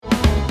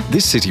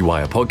This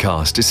Citywire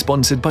podcast is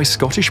sponsored by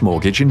Scottish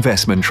Mortgage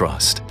Investment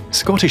Trust.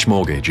 Scottish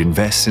Mortgage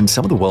invests in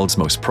some of the world's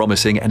most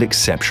promising and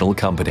exceptional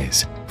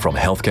companies. From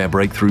healthcare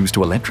breakthroughs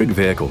to electric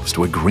vehicles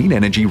to a green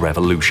energy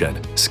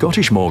revolution,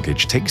 Scottish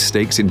Mortgage takes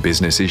stakes in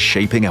businesses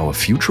shaping our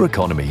future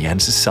economy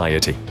and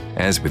society.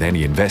 As with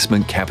any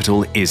investment,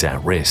 capital is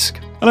at risk.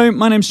 Hello,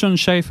 my name's John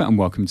Schaefer and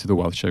welcome to The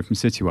Wealth Show from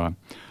Citywire.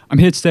 I'm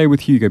here today with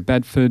Hugo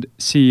Bedford,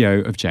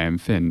 CEO of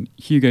JM Fin.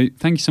 Hugo,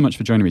 thank you so much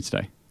for joining me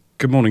today.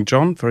 Good morning,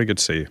 John. Very good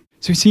to see you.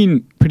 So we've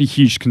seen pretty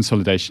huge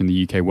consolidation in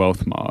the UK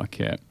wealth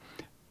market.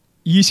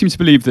 You seem to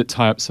believe that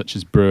tie-ups such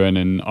as Bruin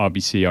and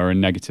RBC are a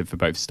negative for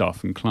both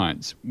staff and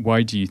clients.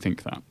 Why do you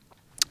think that?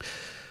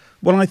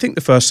 Well, I think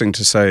the first thing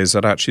to say is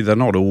that actually they're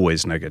not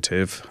always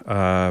negative,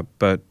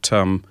 but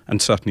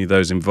certainly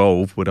those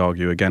involved would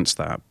argue against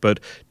that. But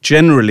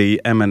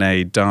generally,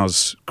 M&A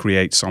does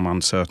create some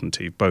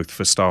uncertainty, both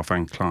for staff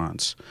and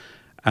clients.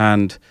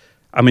 And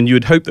I mean, you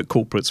would hope that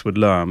corporates would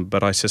learn,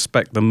 but I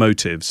suspect the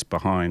motives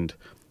behind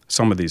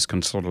some of these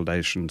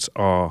consolidations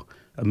are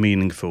a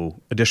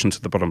meaningful addition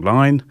to the bottom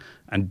line.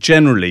 And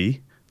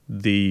generally,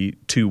 the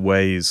two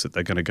ways that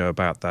they're going to go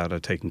about that are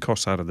taking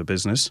costs out of the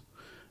business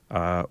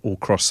or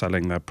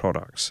cross-selling their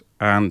products.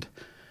 And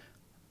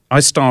I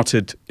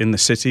started in the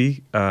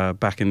city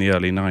back in the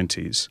early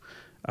 90s,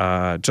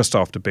 just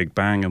after Big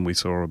Bang, and we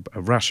saw a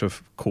rash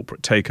of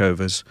corporate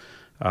takeovers,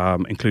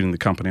 including the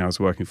company I was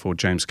working for,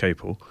 James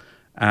Capel,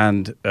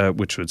 and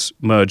which was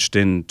merged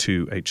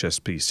into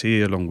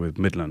HSBC along with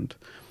Midland.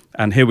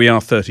 And here we are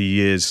 30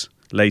 years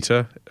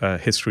later,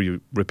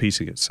 history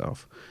repeating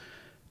itself.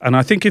 And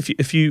I think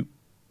if you,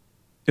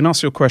 in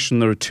answer to your question,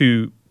 there are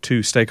two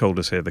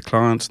stakeholders here, the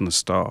clients and the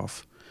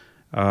staff.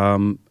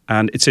 And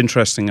it's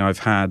interesting, I've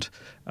had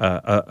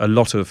a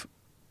lot of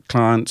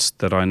clients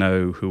that I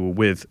know who were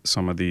with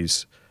some of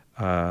these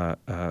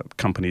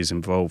companies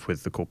involved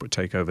with the corporate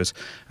takeovers.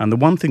 And the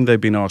one thing they've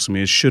been asking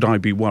me is, should I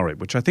be worried?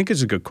 Which I think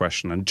is a good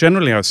question. And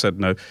generally I've said,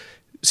 no,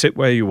 sit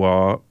where you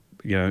are,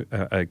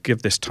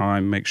 give this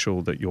time, make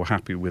sure that you're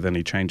happy with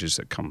any changes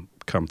that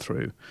come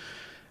through.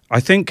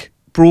 I think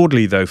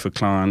broadly, though, for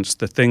clients,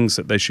 the things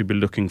that they should be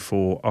looking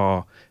for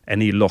are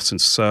any loss in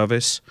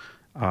service.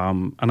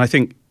 And I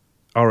think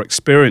our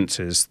experience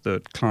is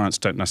that clients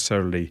don't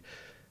necessarily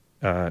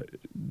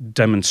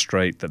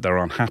demonstrate that they're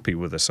unhappy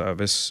with the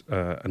service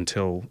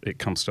until it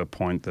comes to a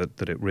point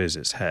that it rears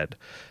its head.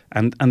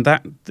 And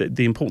that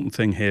the important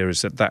thing here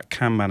is that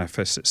can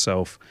manifest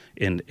itself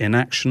in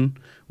inaction,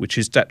 which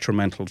is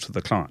detrimental to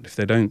the client if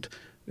they don't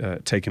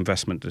take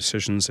investment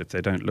decisions, if they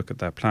don't look at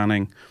their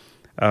planning.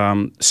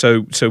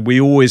 So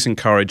we always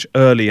encourage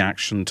early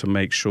action to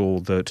make sure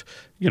that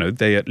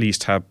they at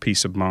least have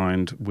peace of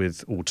mind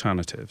with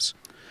alternatives.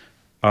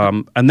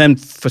 And then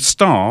for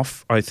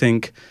staff, I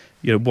think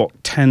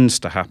what tends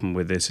to happen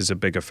with this is a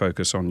bigger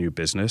focus on new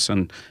business,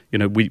 and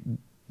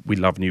we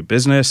love new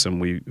business,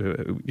 and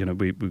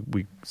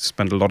we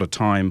spend a lot of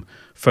time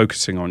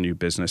focusing on new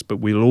business, but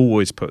we'll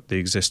always put the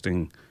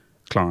existing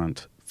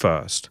client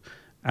first,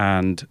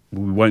 and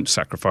we won't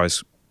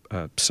sacrifice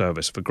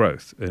service for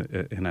growth,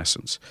 in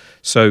essence.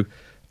 So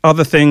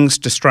other things,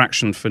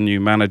 distraction for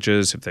new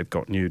managers if they've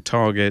got new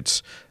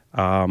targets,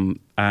 and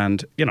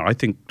I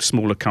think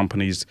smaller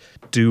companies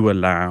do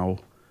allow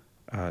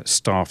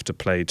staff to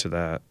play to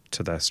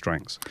their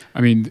strengths. I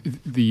mean,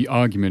 the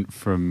argument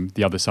from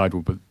the other side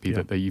will be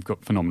that you've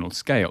got phenomenal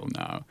scale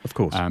now. Of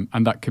course.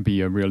 And that could be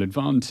a real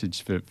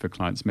advantage for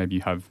clients. Maybe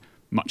you have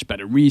much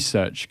better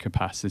research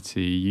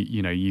capacity.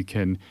 You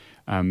can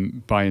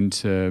buy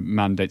into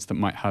mandates that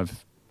might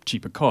have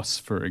cheaper costs,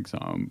 for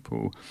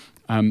example.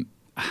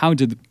 How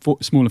did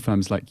smaller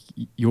firms like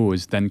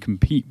yours then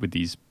compete with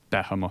these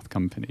behemoth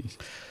companies?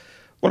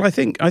 Well, I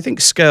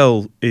think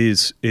scale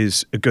is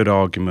a good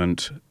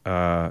argument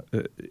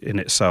in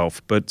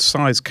itself, but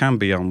size can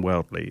be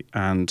unwieldy,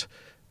 and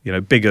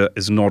bigger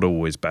is not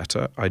always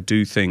better. I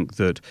do think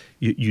that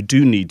you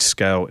do need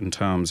scale in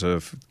terms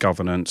of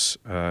governance,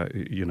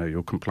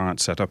 your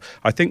compliance setup.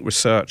 I think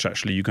research,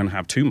 actually, you're going to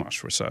have too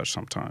much research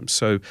sometimes.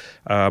 So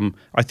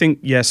I think,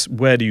 yes,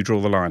 where do you draw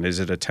the line? Is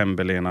it a 10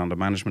 billion under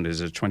management? Is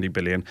it a 20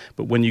 billion?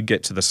 But when you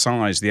get to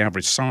the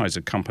average size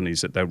of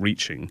companies that they're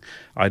reaching,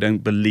 I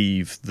don't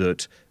believe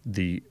that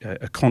the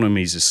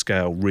economies of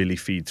scale really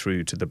feed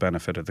through to the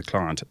benefit of the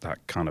client at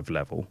that kind of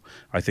level.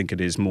 I think it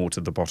is more to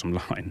the bottom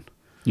line.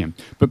 Yeah,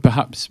 but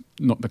perhaps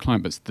not the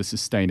client, but the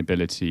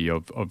sustainability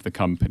of the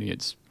company.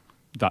 It's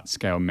that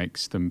scale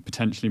makes them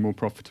potentially more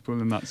profitable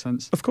in that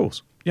sense. Of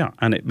course, yeah,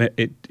 and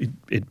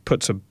it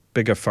puts a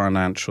bigger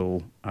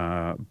financial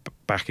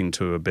backing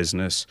to a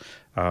business,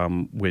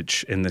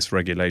 which in this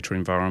regulatory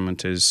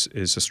environment is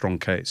a strong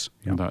case.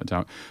 Yeah. Without a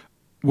doubt.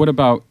 What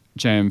about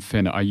JM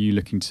Fin? Are you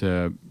looking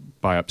to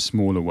buy up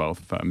smaller wealth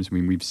firms? I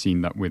mean, we've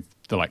seen that with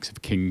the likes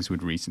of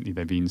Kingswood recently.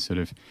 They've been sort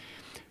of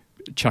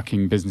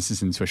chucking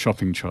businesses into a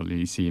shopping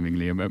trolley,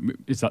 seemingly.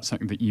 Is that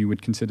something that you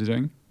would consider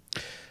doing?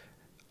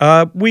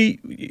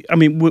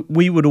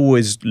 We would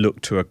always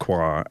look to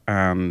acquire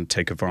and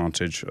take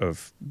advantage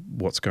of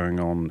what's going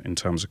on in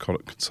terms of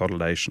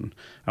consolidation.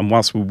 And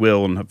whilst we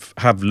will and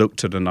have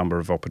looked at a number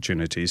of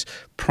opportunities,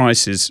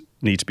 prices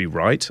need to be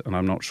right, and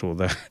I'm not sure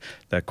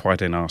they're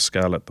quite in our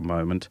scale at the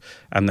moment.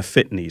 And the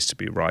fit needs to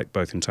be right,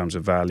 both in terms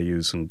of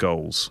values and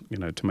goals,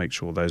 to make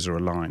sure those are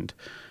aligned.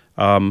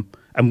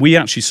 And we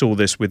actually saw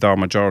this with our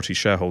majority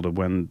shareholder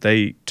when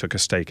they took a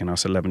stake in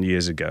us 11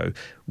 years ago.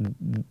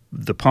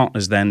 The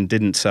partners then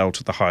didn't sell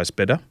to the highest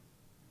bidder.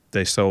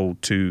 They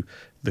sold to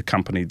the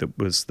company that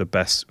was the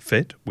best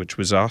fit, which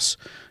was us,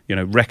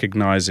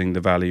 recognizing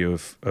the value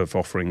of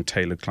offering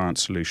tailored client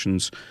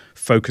solutions,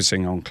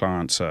 focusing on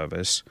client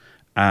service,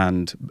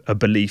 and a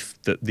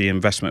belief that the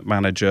investment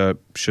manager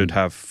should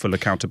have full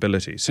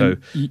accountability. So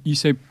you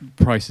say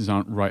prices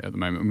aren't right at the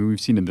moment. I mean, we've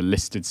seen in the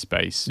listed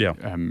space,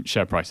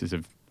 share prices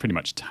have pretty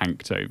much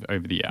tanked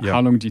over the year. Yeah.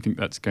 How long do you think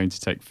that's going to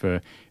take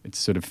for it to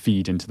sort of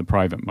feed into the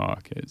private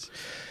markets?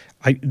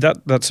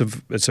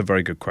 It's a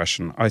very good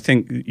question. I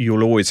think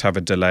you'll always have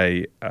a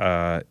delay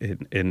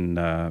in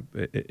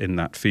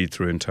that feed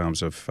through in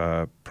terms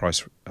of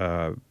price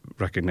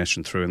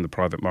recognition through in the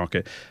private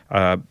market.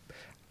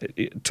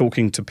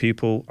 Talking to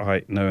people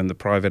I know in the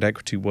private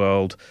equity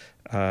world,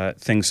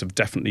 things have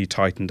definitely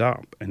tightened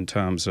up in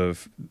terms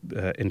of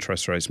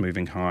interest rates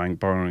moving high,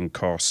 borrowing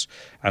costs,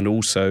 and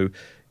also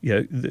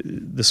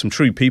there's some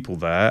true people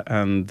there,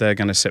 and they're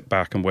going to sit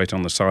back and wait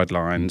on the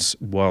sidelines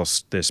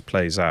whilst this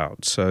plays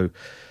out. So,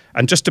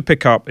 and just to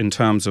pick up in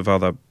terms of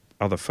other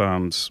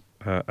firms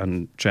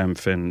and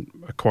GemFin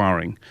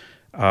acquiring,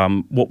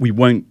 what we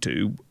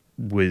don't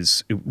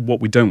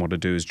want to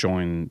do is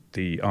join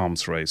the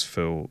arms race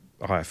for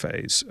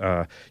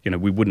IFAs.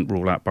 We wouldn't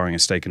rule out buying a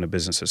stake in a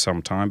business at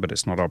some time, but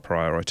it's not our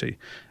priority.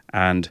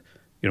 And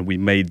we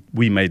made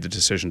the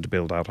decision to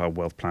build out our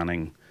wealth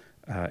planning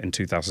in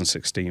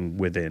 2016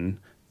 within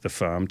the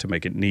firm to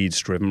make it needs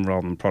driven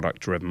rather than product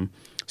driven.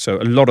 So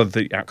a lot of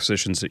the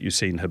acquisitions that you've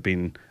seen have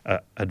been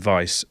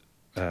advice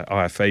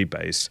IFA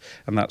based,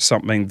 and that's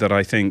something that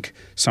I think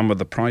some of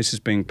the prices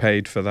being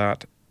paid for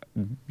that.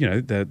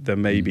 There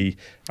may be.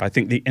 I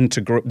think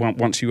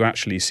once you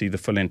actually see the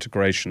full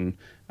integration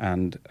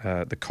and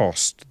the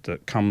cost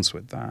that comes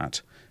with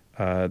that,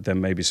 there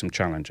may be some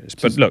challenges.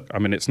 But look, I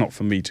mean, it's not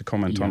for me to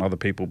comment on other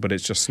people, but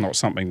it's just not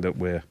something that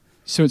we're.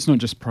 So it's not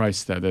just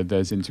price there.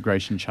 There's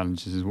integration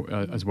challenges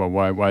as well.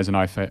 Why is an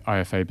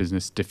IFA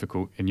business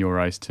difficult in your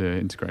eyes to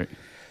integrate?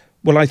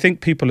 Well, I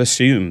think people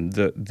assume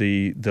that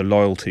the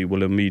loyalty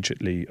will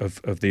immediately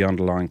of the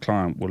underlying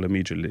client will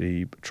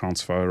immediately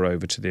transfer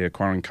over to the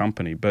acquiring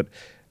company. But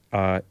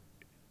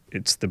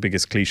it's the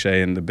biggest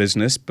cliche in the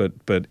business, but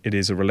it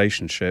is a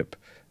relationship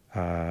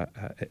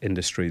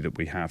industry that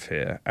we have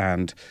here.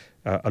 And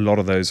a lot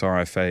of those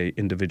RFA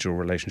individual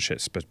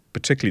relationships, but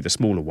particularly the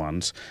smaller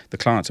ones, the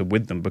clients are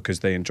with them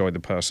because they enjoy the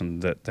person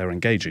that they're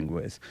engaging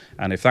with.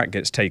 And if that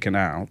gets taken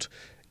out,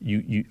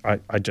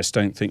 I just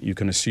don't think you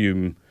can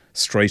assume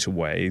straight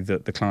away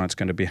that the client's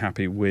going to be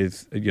happy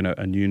with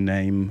a new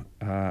name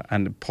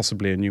and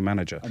possibly a new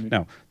manager.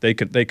 Now they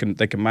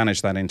can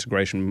manage that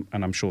integration,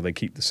 and I'm sure they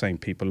keep the same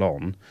people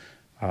on.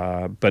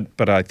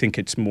 But I think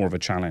it's more of a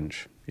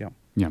challenge. Yeah.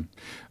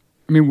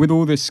 I mean, with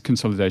all this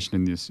consolidation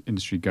in this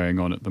industry going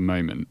on at the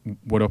moment,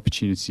 what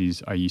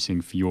opportunities are you seeing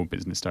for your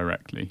business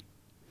directly?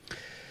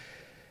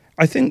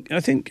 I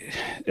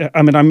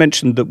mean, I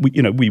mentioned that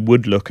we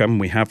would look, and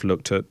we have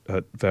looked at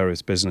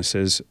various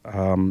businesses,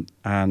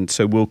 and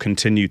so we'll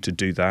continue to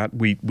do that.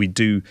 We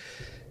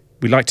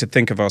like to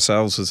think of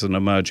ourselves as an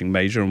emerging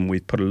major, and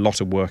we've put a lot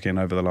of work in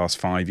over the last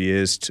 5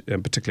 years,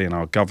 particularly in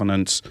our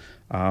governance.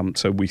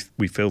 So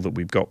we feel that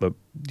we've got the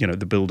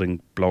building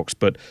blocks.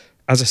 But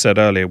as I said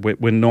earlier,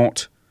 we're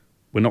not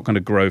going to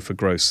grow for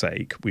growth's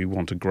sake. We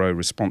want to grow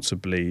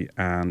responsibly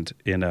and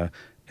in a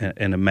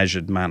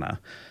measured manner.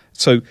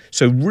 So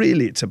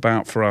really, it's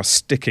about for us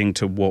sticking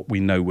to what we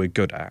know we're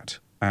good at,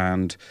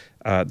 and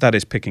that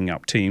is picking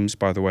up teams,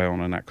 by the way, on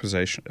an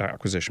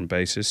acquisition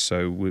basis.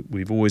 So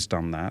we've always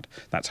done that.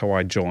 That's how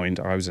I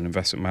joined. I was an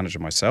investment manager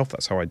myself.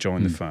 That's how I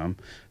joined the firm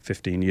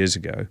 15 years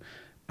ago.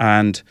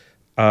 And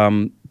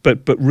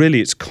but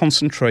really, it's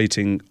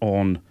concentrating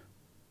on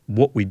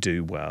what we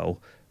do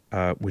well,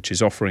 which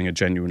is offering a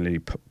genuinely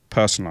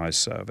personalised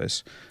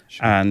service.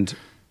 Sure. And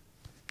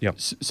yeah.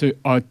 So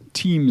are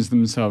teams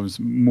themselves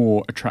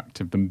more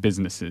attractive than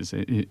businesses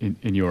in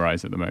your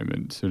eyes at the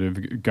moment, sort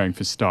of going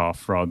for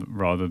staff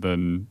rather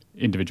than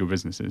individual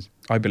businesses?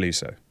 I believe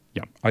so.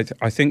 Yeah.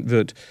 I think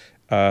that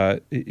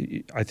I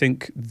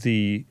think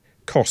the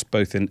cost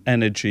both in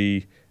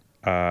energy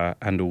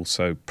and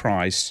also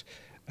price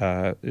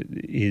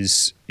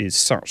is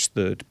such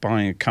that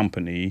buying a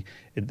company,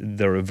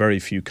 there are very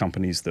few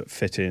companies that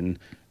fit in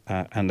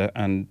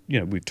and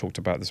we've talked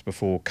about this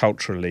before,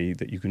 culturally,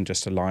 that you can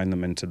just align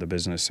them into the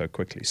business so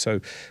quickly. So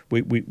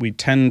we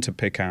tend to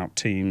pick out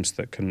teams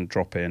that can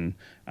drop in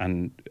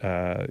and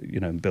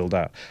build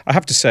out. I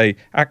have to say,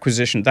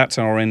 acquisition, that's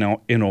our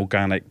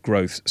inorganic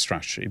growth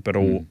strategy, but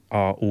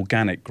our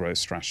organic growth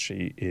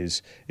strategy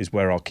is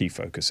where our key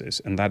focus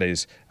is, and that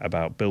is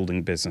about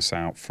building business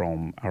out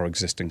from our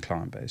existing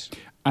client base.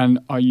 And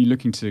are you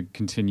looking to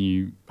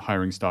continue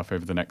hiring staff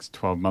over the next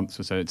 12 months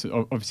or so? It's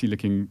obviously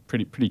looking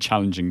pretty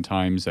challenging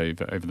times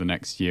over the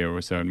next year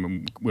or so,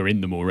 and we're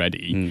in them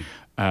already.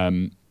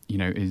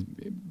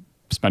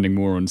 Spending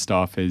more on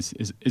staff is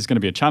going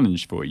to be a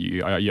challenge for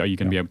you. Are you going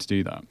to be able to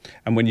do that?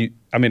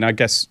 And I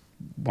guess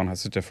one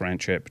has to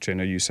differentiate between,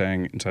 are you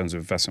saying in terms of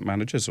investment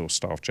managers or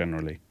staff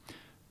generally?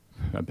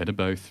 A bit of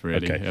both,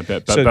 really.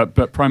 Okay.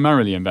 But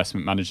primarily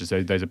investment managers.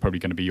 Those are probably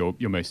going to be your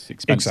most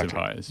expensive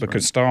hires.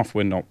 Because staff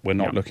we're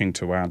not looking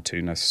to add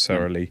to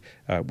necessarily.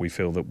 We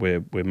feel that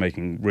we're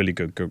making really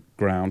good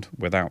ground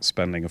without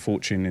spending a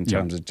fortune in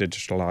terms of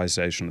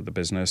digitalization of the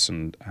business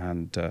and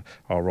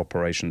our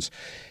operations.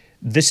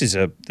 This is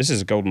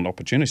a golden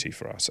opportunity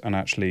for us, and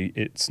actually,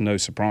 it's no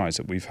surprise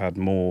that we've had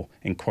more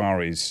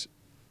inquiries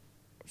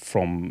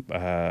from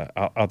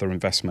other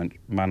investment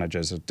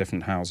managers of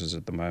different houses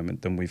at the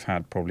moment than we've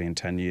had probably in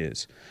 10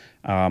 years.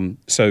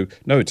 So,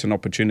 no, it's an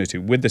opportunity.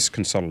 With this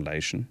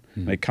consolidation,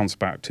 it comes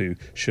back to,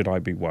 should I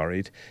be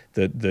worried?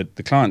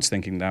 The client's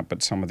thinking that,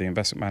 but some of the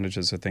investment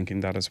managers are thinking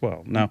that as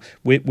well. Now,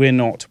 we're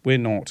not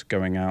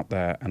going out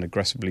there and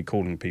aggressively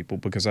calling people,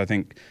 because I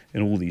think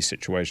in all these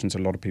situations, a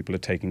lot of people are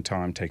taking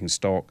time, taking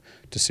stock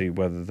to see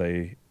whether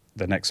the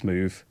next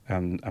move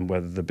and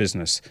whether the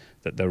business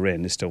that they're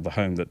in is still the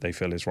home that they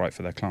feel is right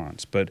for their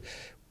clients. But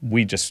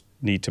we just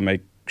need to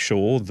make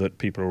sure that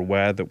people are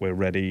aware that we're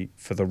ready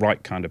for the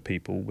right kind of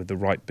people with the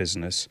right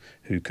business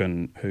who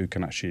can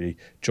actually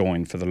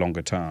join for the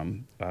longer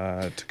term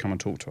to come and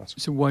talk to us.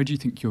 So why do you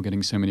think you're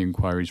getting so many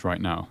inquiries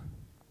right now?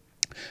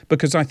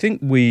 Because I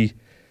think we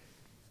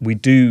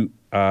do.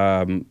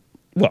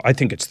 I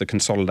think it's the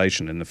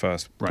consolidation in the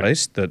first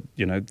place, that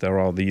there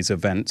are these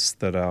events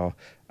that are,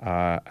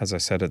 as I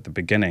said at the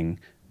beginning,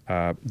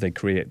 they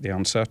create the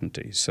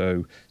uncertainty.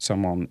 So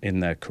someone in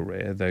their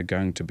career, they're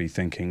going to be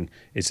thinking,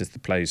 is this the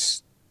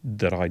place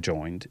that I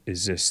joined?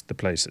 Is this the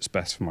place that's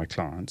best for my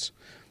clients?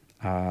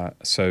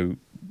 So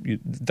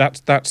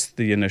that's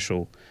the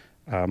initial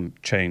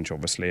change,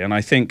 obviously. And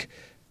I think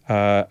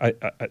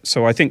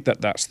I think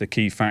that's the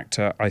key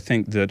factor. I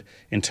think that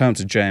in terms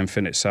of JM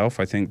Fin itself,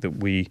 I think that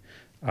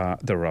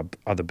there are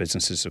other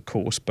businesses, of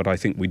course, but I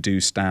think we do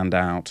stand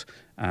out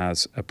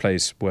as a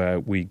place where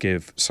we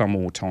give some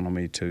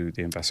autonomy to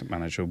the investment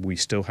manager. We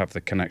still have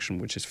the connection,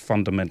 which is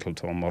fundamental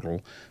to our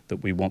model, that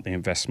we want the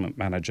investment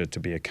manager to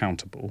be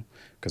accountable,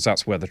 because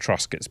that's where the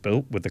trust gets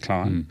built with the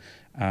client,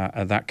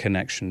 and that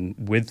connection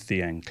with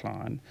the end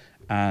client.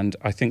 And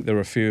I think there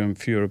are fewer and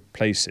fewer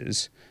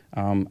places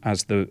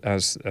as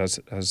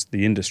the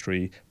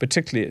industry,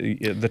 particularly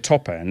at the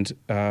top end,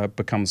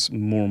 becomes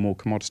more and more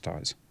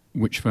commoditized.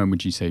 Which firm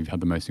would you say you've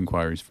had the most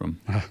inquiries from?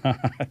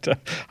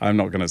 I'm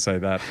not going to say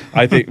that.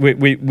 I think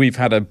we've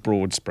had a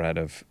broad spread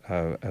of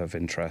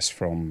interest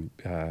from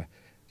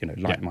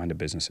like-minded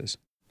businesses.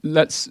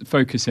 Let's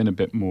focus in a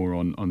bit more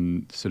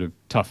on sort of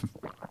tough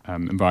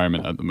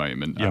environment at the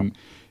moment. Yeah.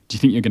 Do you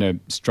think you're going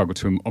to struggle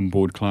to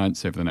onboard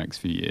clients over the next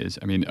few years?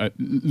 I mean, it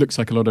looks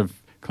like a lot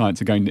of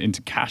clients are going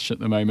into cash at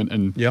the moment,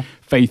 and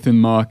faith in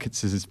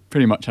markets is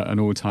pretty much at an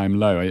all-time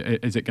low.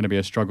 Is it going to be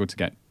a struggle to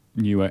get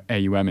new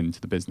AUM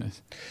into the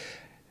business?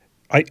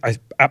 I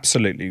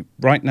absolutely.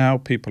 Right now,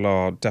 people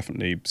are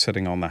definitely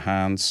sitting on their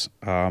hands,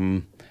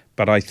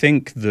 but I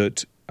think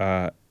that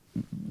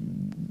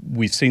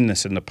we've seen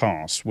this in the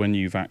past when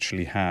you've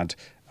actually had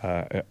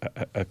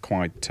a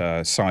quite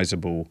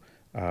sizable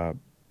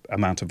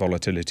amount of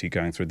volatility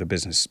going through the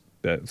business.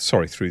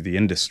 Through the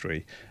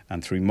industry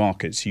and through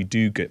markets, you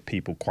do get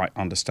people quite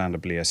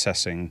understandably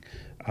assessing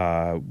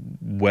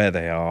where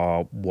they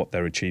are, what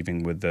they're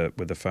achieving with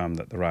the firm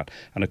that they're at.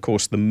 And of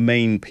course, the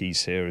main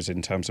piece here is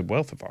in terms of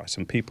wealth advice,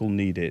 and people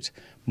need it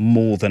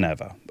more than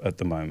ever at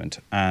the moment.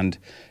 And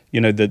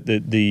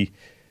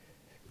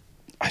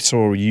I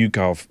saw a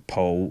YouGov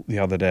poll the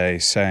other day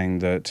saying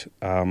that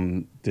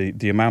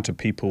the amount of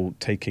people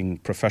taking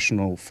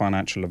professional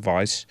financial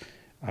advice,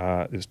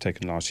 it was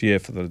taken last year,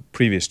 for the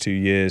previous 2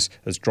 years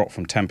has dropped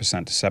from 10%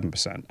 to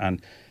 7%.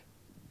 And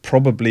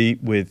probably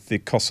with the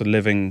cost of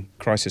living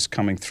crisis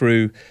coming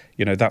through,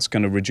 that's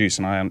going to reduce.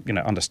 And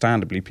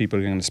understandably, people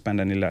are going to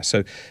spend any less.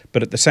 So,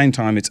 but at the same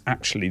time, it's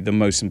actually the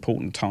most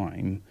important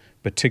time,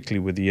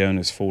 particularly with the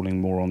onus falling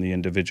more on the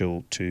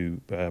individual to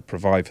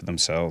provide for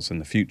themselves in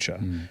the future,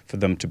 for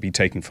them to be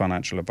taking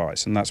financial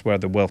advice. And that's where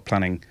the wealth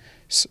planning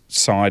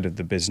side of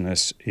the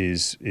business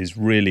is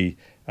really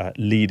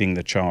leading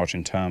the charge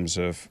in terms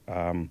of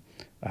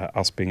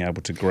us being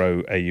able to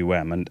grow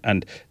AUM.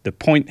 And the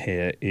point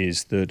here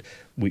is that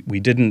we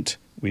didn't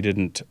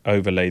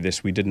overlay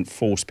this. We didn't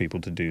force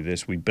people to do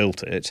this. We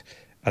built it,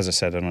 as I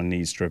said, on a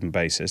needs-driven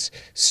basis,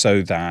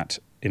 so that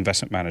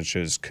investment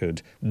managers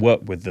could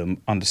work with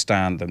them,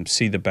 understand them,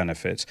 see the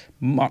benefits,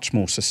 much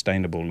more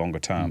sustainable longer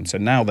term. So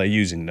now they're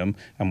using them,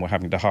 and we're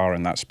having to hire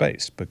in that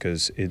space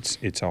because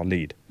it's our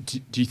lead.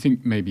 Do you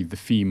think maybe the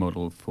fee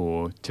model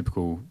for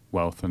typical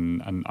wealth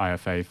and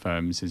IFA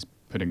firms is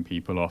putting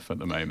people off at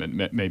the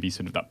moment? Maybe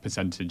sort of that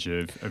percentage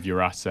of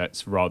your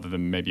assets rather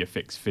than maybe a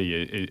fixed fee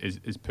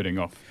is putting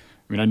off.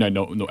 I mean, I know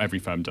not every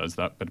firm does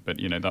that, but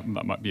that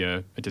might be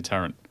a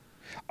deterrent.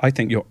 I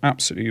think you're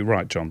absolutely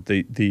right, John.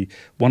 The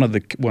one of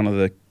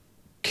the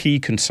key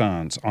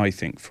concerns, I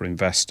think, for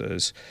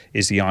investors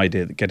is the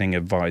idea that getting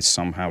advice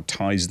somehow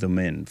ties them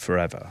in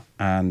forever.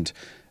 And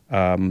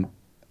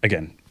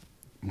again,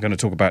 I'm going to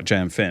talk about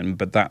JM Fin,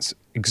 but that's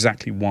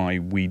exactly why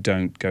we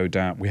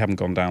haven't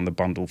gone down the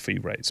bundle fee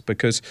rates,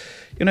 because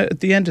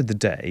at the end of the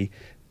day,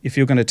 if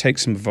you're going to take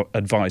some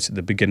advice at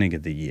the beginning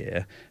of the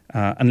year,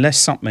 unless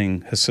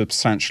something has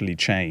substantially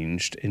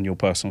changed in your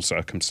personal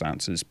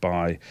circumstances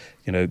by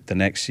the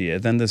next year,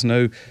 then there's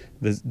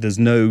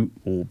no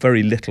or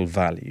very little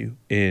value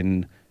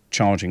in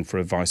charging for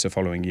advice the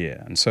following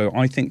year. And so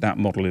I think that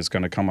model is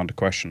going to come under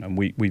question, and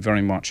we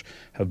very much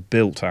have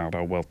built out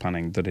our wealth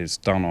planning that is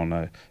done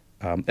on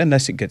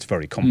unless it gets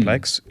very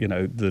complex,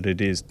 that it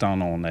is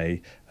done on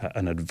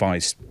an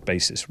advice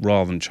basis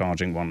rather than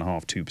charging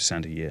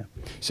 1.5-2% a year.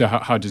 So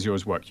how does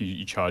yours work?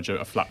 You charge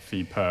a flat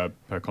fee per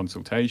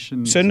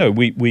consultation? So no,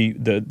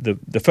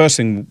 the first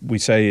thing we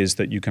say is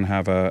that you can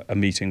have a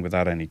meeting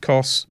without any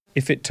costs.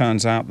 If it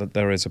turns out that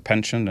there is a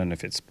pension, and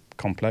if it's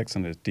complex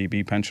and there's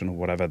DB pension or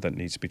whatever that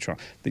needs to be tried,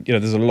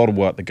 there's a lot of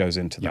work that goes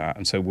into that,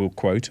 and so we'll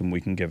quote and we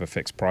can give a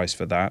fixed price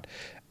for that,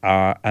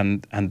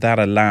 and that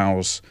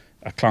allows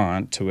a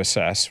client to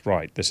assess,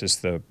 right, this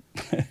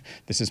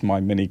is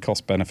my mini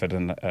cost benefit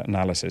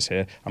analysis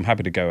here. I'm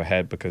happy to go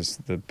ahead because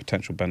the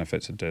potential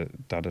benefits are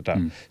da-da-da.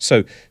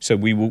 So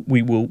we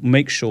will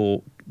make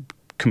sure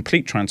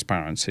complete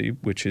transparency,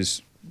 which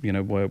is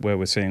where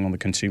we're seeing on the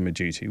consumer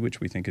duty, which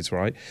we think is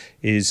right,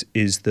 is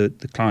that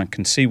the client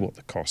can see what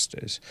the cost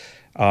is.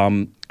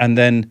 And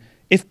then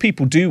if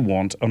people do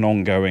want an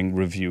ongoing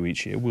review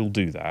each year, we'll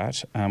do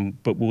that,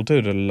 but we'll do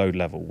it at a low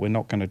level. We're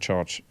not going to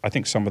charge, I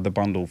think some of the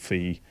bundle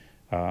fee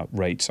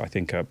rates, I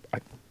think, are,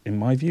 in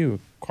my view, are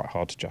quite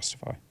hard to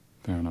justify.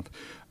 Fair enough.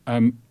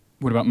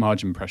 What about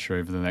margin pressure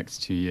over the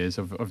next 2 years?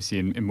 Obviously,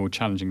 in more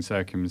challenging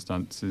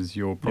circumstances,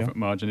 your profit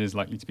margin is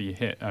likely to be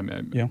hit.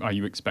 Are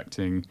you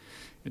expecting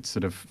it to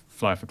sort of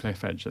fly off a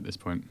cliff edge at this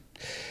point?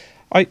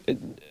 I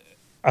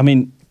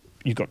mean,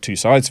 you've got two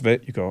sides of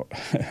it. You've got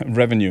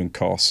revenue and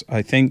costs.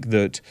 I think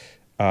that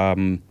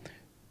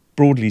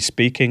broadly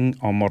speaking,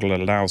 our model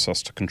allows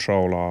us to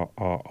control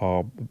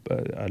our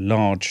a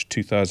large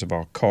 2/3 of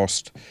our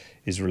cost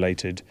is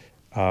related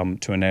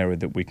to an area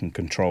that we can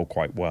control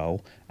quite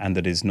well and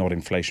that is not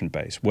inflation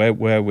based. Where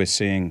we're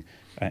seeing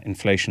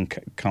inflation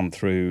come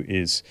through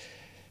is,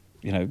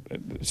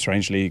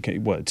 strangely,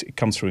 it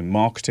comes through in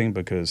marketing,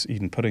 because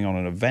even putting on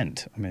an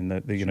event, I mean,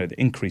 the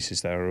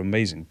increases there are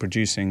amazing.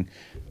 Producing,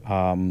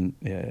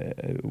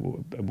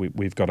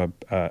 we've got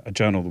a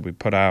journal that we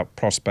put out,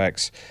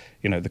 prospects.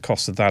 The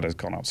cost of that has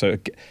gone up. So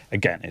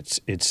again,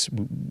 it's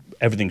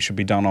everything should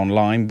be done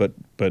online, but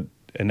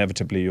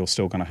inevitably you're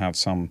still going to have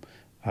some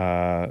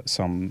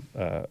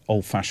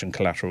old-fashioned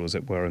collateral, as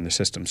it were, in the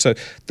system. So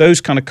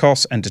those kind of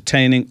costs,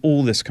 entertaining,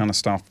 all this kind of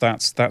stuff,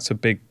 that's a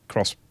big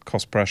cost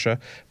pressure,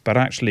 but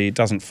actually it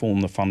doesn't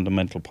form the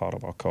fundamental part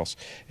of our costs.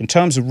 In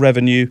terms of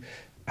revenue,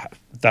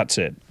 that's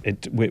it.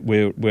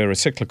 We're a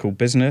cyclical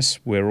business.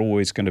 We're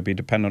always going to be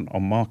dependent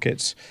on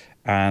markets,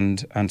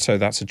 and so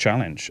that's a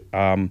challenge.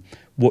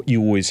 What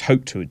you always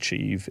hope to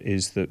achieve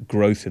is that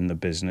growth in the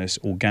business,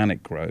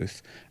 organic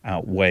growth,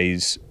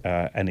 outweighs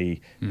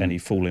any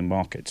fall in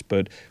markets.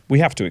 But we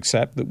have to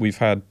accept that we've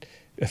had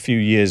a few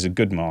years of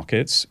good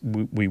markets.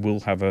 We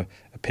will have a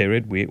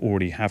period. We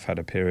already have had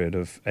a period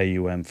of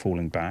AUM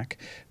falling back.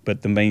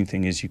 But the main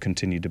thing is you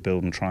continue to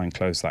build and try and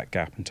close that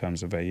gap in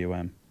terms of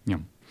AUM. Yeah.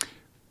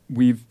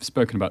 We've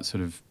spoken about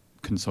sort of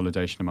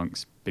consolidation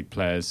amongst big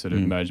players, sort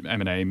of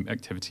M&A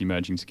activity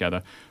merging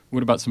together.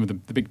 What about some of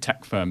the big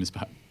tech firms,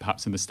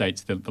 perhaps in the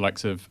States, the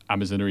likes of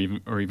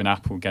Amazon or even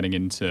Apple, getting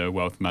into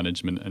wealth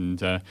management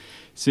and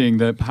seeing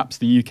perhaps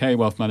the UK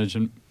wealth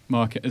management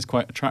market as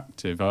quite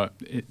attractive?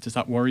 Does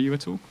that worry you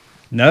at all?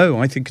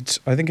 No, I think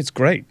it's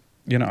great.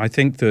 I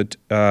think that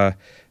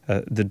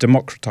the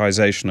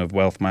democratization of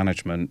wealth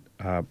management,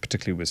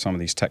 particularly with some of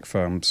these tech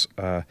firms,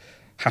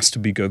 has to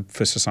be good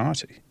for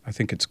society. I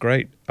think it's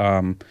great.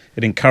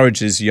 It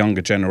encourages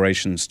younger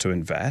generations to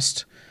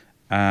invest,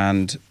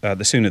 and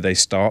the sooner they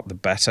start, the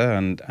better.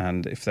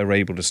 And if they're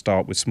able to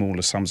start with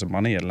smaller sums of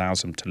money, it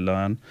allows them to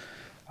learn.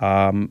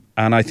 And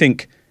I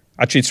think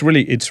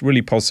actually it's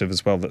really positive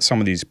as well that some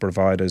of these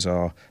providers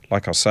are,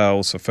 like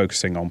ourselves, are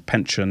focusing on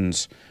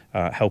pensions,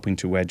 helping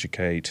to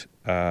educate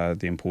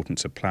the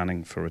importance of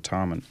planning for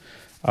retirement.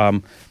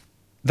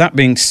 That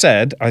being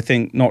said, I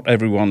think not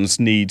everyone's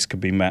needs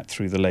could be met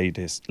through the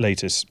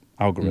latest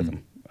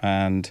algorithm.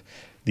 And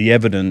the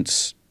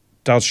evidence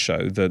does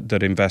show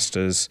that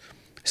investors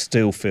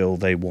still feel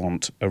they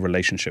want a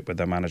relationship with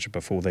their manager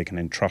before they can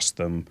entrust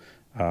them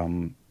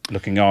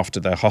looking after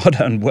their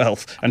hard-earned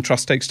wealth. And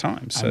trust takes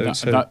time.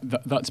 That's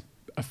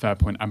a fair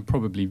point, and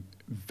probably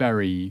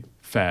very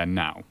fair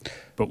now.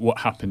 But what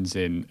happens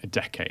in a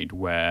decade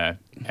where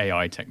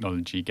AI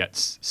technology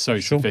gets so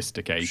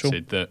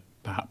sophisticated that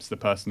perhaps the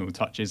personal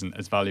touch isn't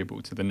as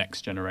valuable to the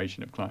next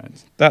generation of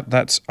clients?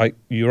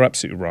 You're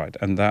absolutely right,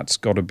 and that's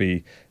got to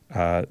be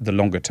the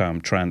longer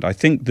term trend. I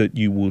think that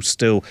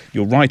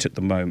you're right at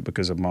the moment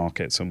because of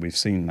markets, and we've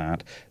seen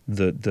that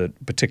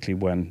particularly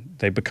when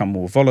they become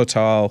more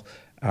volatile,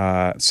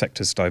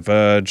 sectors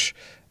diverge,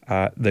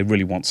 they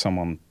really want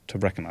someone to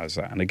recognise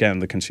that. And again,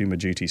 the Consumer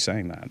Duty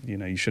saying that,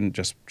 you shouldn't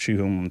just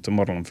shoehorn them to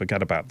model and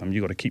forget about them.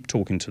 You've got to keep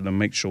talking to them,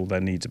 make sure their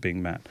needs are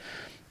being met.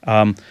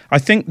 I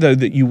think, though,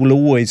 that you will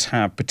always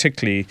have,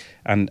 particularly,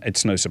 and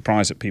it's no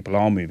surprise that people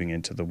are moving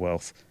into the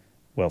wealth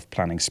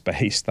planning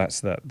space.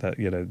 That's the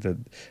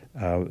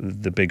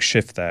big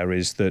shift there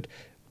is that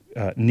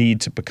need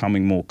to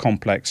becoming more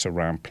complex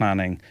around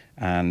planning,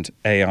 and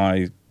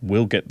AI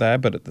will get there.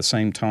 But at the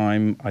same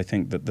time, I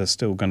think that there's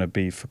still going to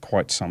be for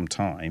quite some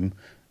time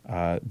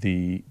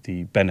the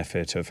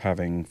benefit of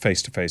having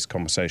face-to-face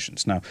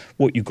conversations. Now,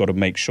 what you've got to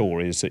make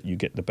sure is that you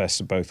get the best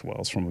of both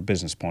worlds from a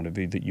business point of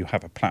view, that you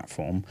have a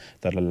platform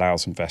that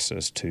allows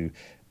investors to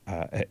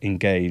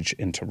engage,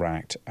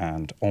 interact,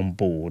 and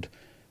onboard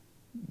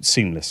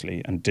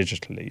seamlessly and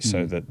digitally,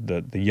 so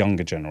that the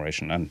younger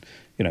generation, and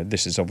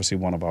this is obviously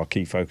one of our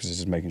key focuses,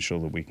 is making sure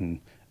that we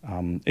can.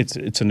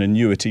 It's an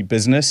annuity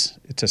business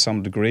to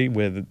some degree.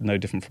 We're no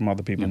different from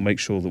other people. Make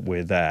sure that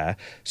we're there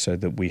so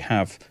that we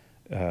have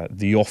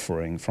the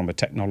offering from a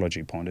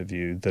technology point of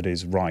view that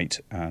is right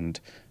and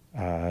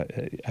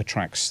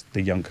attracts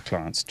the younger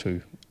clients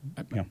to.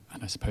 And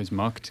I suppose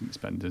marketing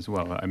spend as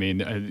well. I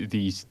mean,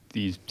 these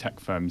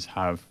tech firms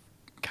have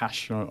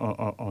cash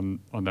on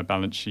their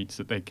balance sheets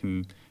that they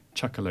can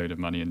chuck a load of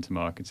money into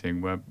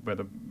marketing, where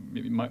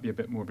it might be a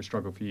bit more of a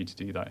struggle for you to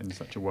do that in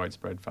such a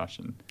widespread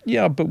fashion.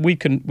 Yeah, but we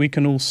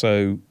can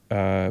also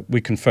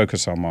we can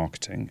focus our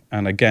marketing,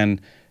 and again,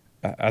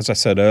 as I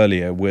said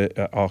earlier,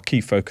 our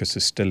key focus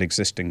is still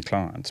existing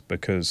clients,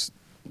 because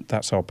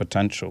that's our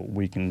potential.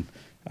 We can.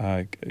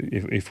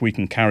 If we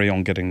can carry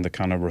on getting the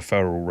kind of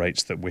referral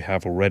rates that we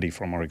have already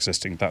from our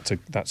existing,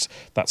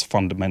 that's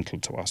fundamental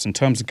to us. In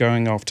terms of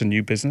going after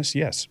new business,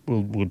 yes,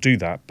 we'll do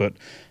that, but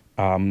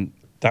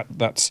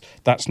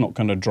that's not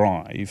going to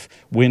drive.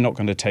 We're not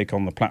going to take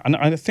on the platform.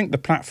 And I think the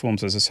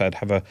platforms, as I said,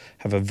 have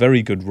a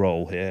very good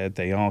role here.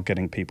 They are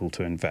getting people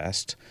to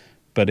invest,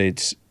 but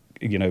it's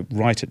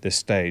right at this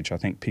stage, I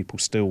think people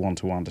still want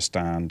to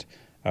understand,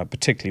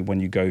 particularly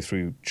when you go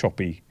through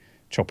choppy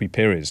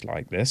periods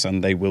like this,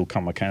 and they will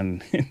come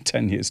again in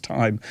 10 years'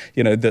 time,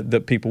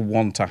 that people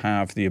want to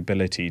have the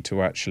ability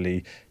to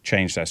actually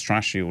change their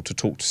strategy or to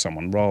talk to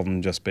someone, rather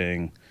than just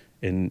being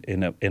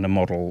in a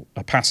model,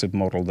 a passive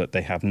model that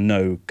they have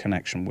no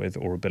connection with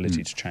or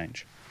ability to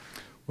change.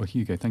 Well,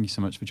 Hugo, thank you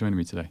so much for joining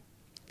me today.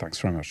 Thanks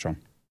very much, John.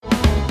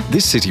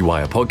 This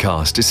CityWire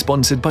podcast is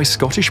sponsored by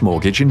Scottish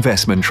Mortgage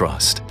Investment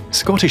Trust.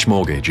 Scottish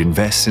Mortgage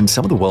invests in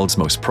some of the world's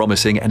most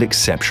promising and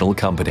exceptional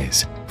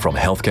companies. From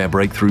healthcare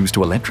breakthroughs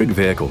to electric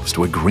vehicles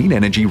to a green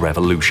energy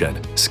revolution,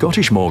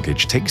 Scottish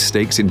Mortgage takes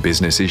stakes in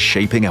businesses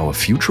shaping our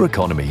future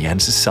economy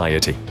and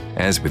society.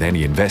 As with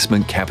any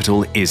investment,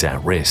 capital is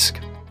at risk.